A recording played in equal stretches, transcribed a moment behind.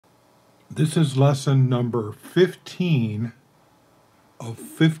This is lesson number 15 of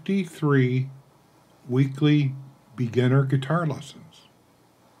 53 weekly beginner guitar lessons.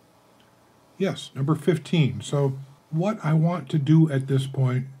 Yes, number 15. So what I want to do at this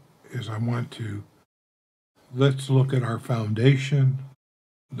point is let's look at our foundation.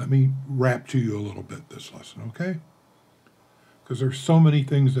 Let me rap to you a little bit this lesson, okay? Because there's so many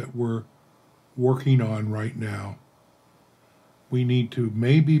things that we're working on right now. We need to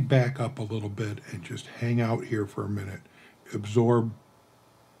maybe back up a little bit and just hang out here for a minute, absorb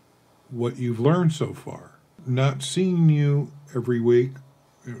what you've learned so far. Not seeing you every week,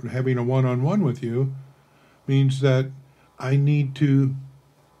 having a one-on-one with you, means that I need to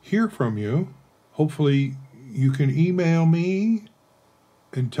hear from you. Hopefully you can email me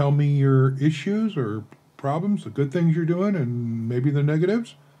and tell me your issues or problems, the good things you're doing, and maybe the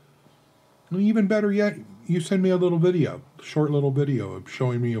negatives. And even better yet, you send me a little video, short little video of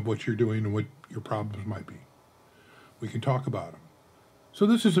showing me of what you're doing and what your problems might be. We can talk about them. So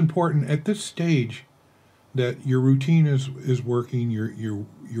this is important at this stage, that your routine is working.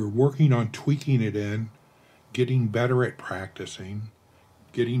 You're working on tweaking it in, getting better at practicing,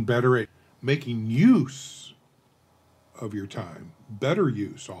 getting better at making use of your time, better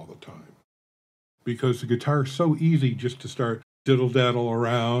use all the time. Because the guitar is so easy just to start diddle-daddle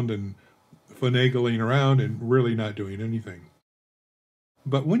around and finagling around and really not doing anything.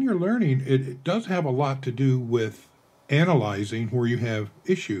 But when you're learning, it does have a lot to do with analyzing where you have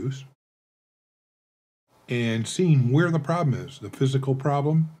issues and seeing where the problem is. The physical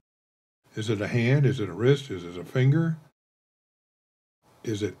problem. Is it a hand? Is it a wrist? Is it a finger?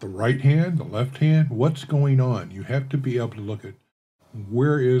 Is it the right hand? The left hand? What's going on? You have to be able to look at,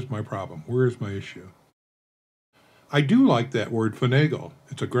 where is my problem? Where is my issue? I do like that word, finagle.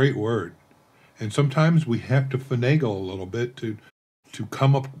 It's a great word. And sometimes we have to finagle a little bit to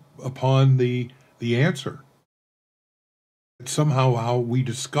come up upon the answer. It's somehow how we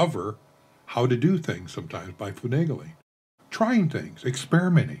discover how to do things sometimes, by finagling. Trying things,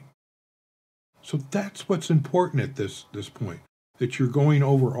 experimenting. So that's what's important at this point, that you're going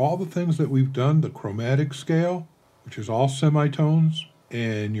over all the things that we've done, the chromatic scale, which is all semitones,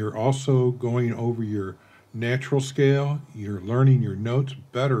 and you're also going over your natural scale. You're learning your notes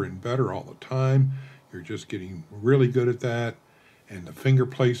better and better all the time. You're just getting really good at that. And the finger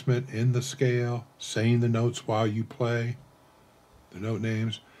placement in the scale, saying the notes while you play, the note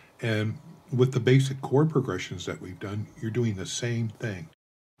names. And with the basic chord progressions that we've done, you're doing the same thing.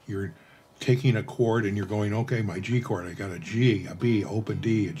 You're taking a chord and you're going, okay, my G chord, I got a G, a B, open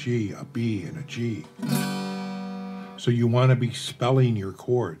D, a G, a B, and a G. So you want to be spelling your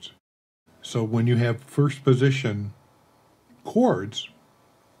chords. So when you have first position chords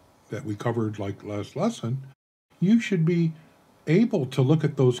that we covered like last lesson, you should be able to look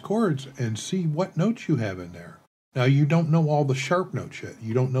at those chords and see what notes you have in there. Now, you don't know all the sharp notes yet.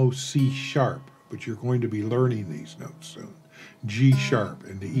 You don't know C sharp, but you're going to be learning these notes soon. G sharp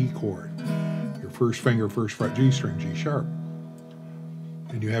and the E chord. Your first finger, first fret G string, G sharp.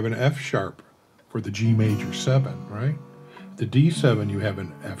 And you have an F sharp for the G major 7, right? The D7, you have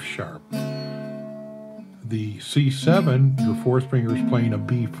an F sharp. The C7, your fourth finger is playing a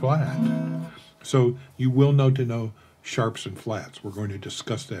B flat. So you will know to know sharps and flats. We're going to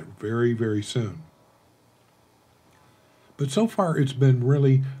discuss that very, very soon. But so far it's been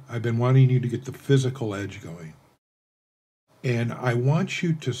really, I've been wanting you to get the physical edge going. And I want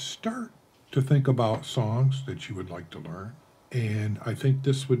you to start to think about songs that you would like to learn. And I think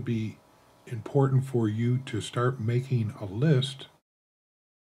this would be important for you to start making a list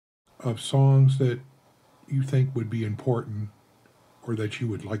of songs that you think would be important or that you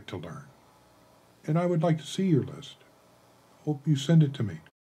would like to learn. And I would like to see your list. Hope you send it to me.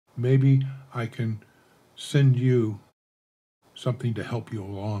 Maybe I can send you something to help you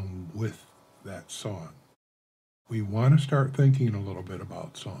along with that song. We want to start thinking a little bit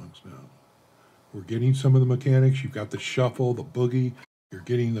about songs now. We're getting some of the mechanics. You've got the shuffle, the boogie. You're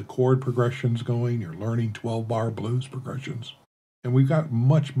getting the chord progressions going. You're learning 12-bar blues progressions. And we've got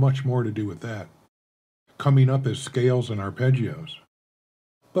much, much more to do with that. Coming up as scales and arpeggios.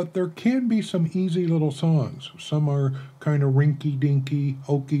 But there can be some easy little songs. Some are kind of rinky-dinky,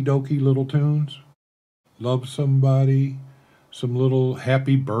 okey-dokey little tunes. Love Somebody, some little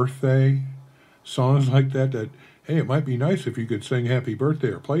happy birthday, songs like that, hey, it might be nice if you could sing happy birthday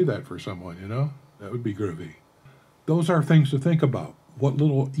or play that for someone, you know? That would be groovy. Those are things to think about. What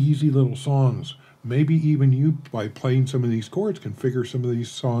little easy little songs. Maybe even you, by playing some of these chords, can figure some of these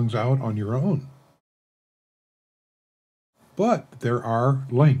songs out on your own. But there are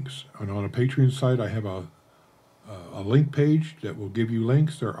links. And on a Patreon site, I have a link page that will give you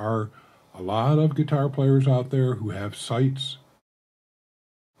links. There are A lot of guitar players out there who have sites,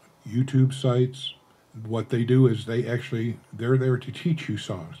 YouTube sites, what they do is they're there to teach you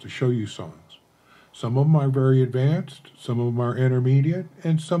songs, to show you songs. Some of them are very advanced, some of them are intermediate,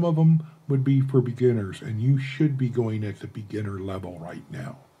 and some of them would be for beginners, and you should be going at the beginner level right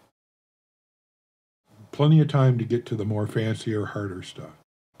now. Plenty of time to get to the more fancier, harder stuff.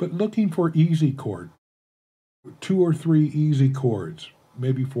 But looking for easy chord, 2 or 3 easy chords,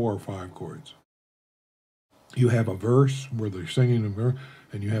 maybe 4 or 5 chords. You have a verse where they're singing a verse,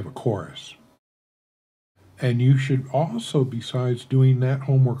 and you have a chorus. And you should also, besides doing that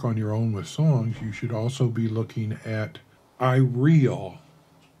homework on your own with songs, you should also be looking at I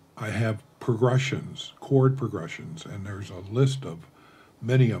have progressions, chord progressions, and there's a list of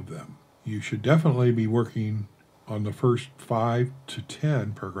many of them. You should definitely be working on the first 5 to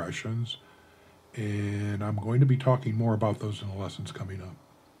 10 progressions, and I'm going to be talking more about those in the lessons coming up.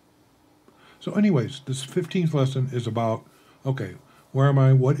 So anyways, this 15th lesson is about, okay, where am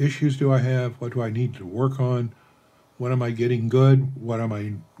I? What issues do I have? What do I need to work on? What am I getting good? What am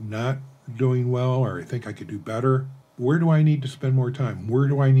I not doing well, or I think I could do better? Where do I need to spend more time? Where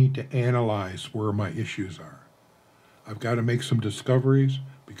do I need to analyze where my issues are? I've got to make some discoveries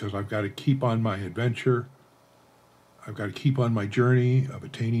because I've got to keep on my adventure. I've got to keep on my journey of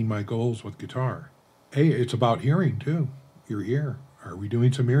attaining my goals with guitar. Hey, it's about hearing too, your ear. Are we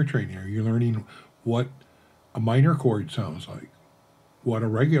doing some ear training? Are you learning what a minor chord sounds like? What a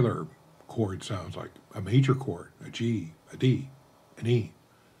regular chord sounds like? A major chord, a G, a D, an E.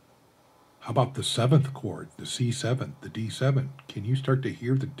 How about the 7th chord, the C7, the D7? Can you start to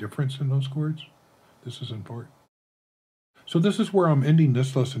hear the difference in those chords? This is important. So this is where I'm ending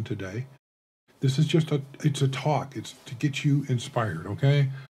this lesson today. This is just it's a talk. It's to get you inspired,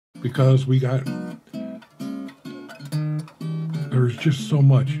 okay? Because there's just so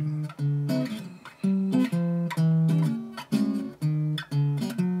much.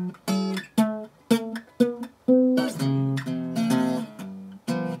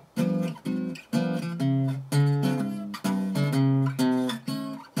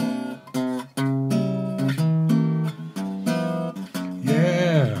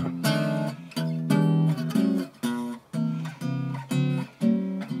 Yeah.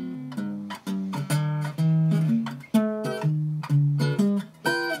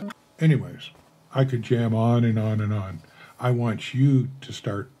 Anyways, I could jam on and on and on. I want you to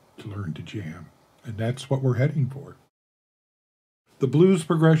start to learn to jam, and that's what we're heading for. The blues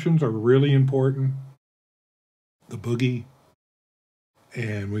progressions are really important. The boogie,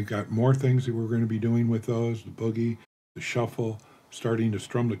 and we've got more things that we're going to be doing with those. The boogie, the shuffle, starting to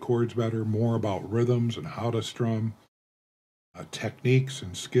strum the chords better, more about rhythms and how to strum, techniques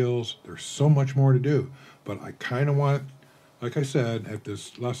and skills. There's so much more to do, but I kind of want, like I said at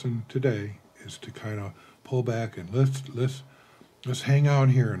this lesson today, is to kind of pull back and let's hang out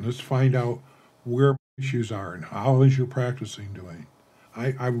here and let's find out where issues are and how is your practicing doing.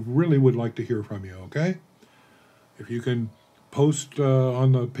 I really would like to hear from you, okay? If you can post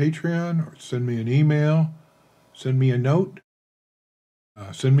on the Patreon or send me an email, send me a note,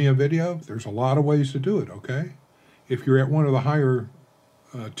 send me a video. There's a lot of ways to do it, okay? If you're at one of the higher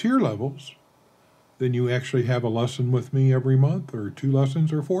tier levels, then you actually have a lesson with me every month, or 2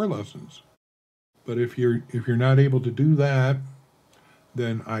 lessons or 4 lessons. But if you're not able to do that,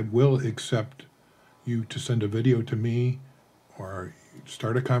 then I will accept you to send a video to me or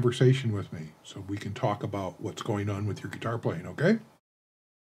start a conversation with me so we can talk about what's going on with your guitar playing, okay?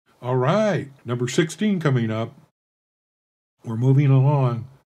 All right, number 16 coming up. We're moving along,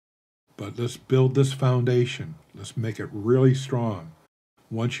 but let's build this foundation. Let's make it really strong.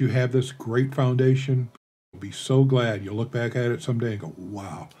 Once you have this great foundation, you'll be so glad. You'll look back at it someday and go,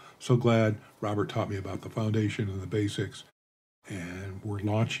 wow, so glad Robert taught me about the foundation and the basics. And we're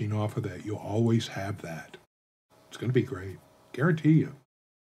launching off of that. You'll always have that. It's going to be great. Guarantee you.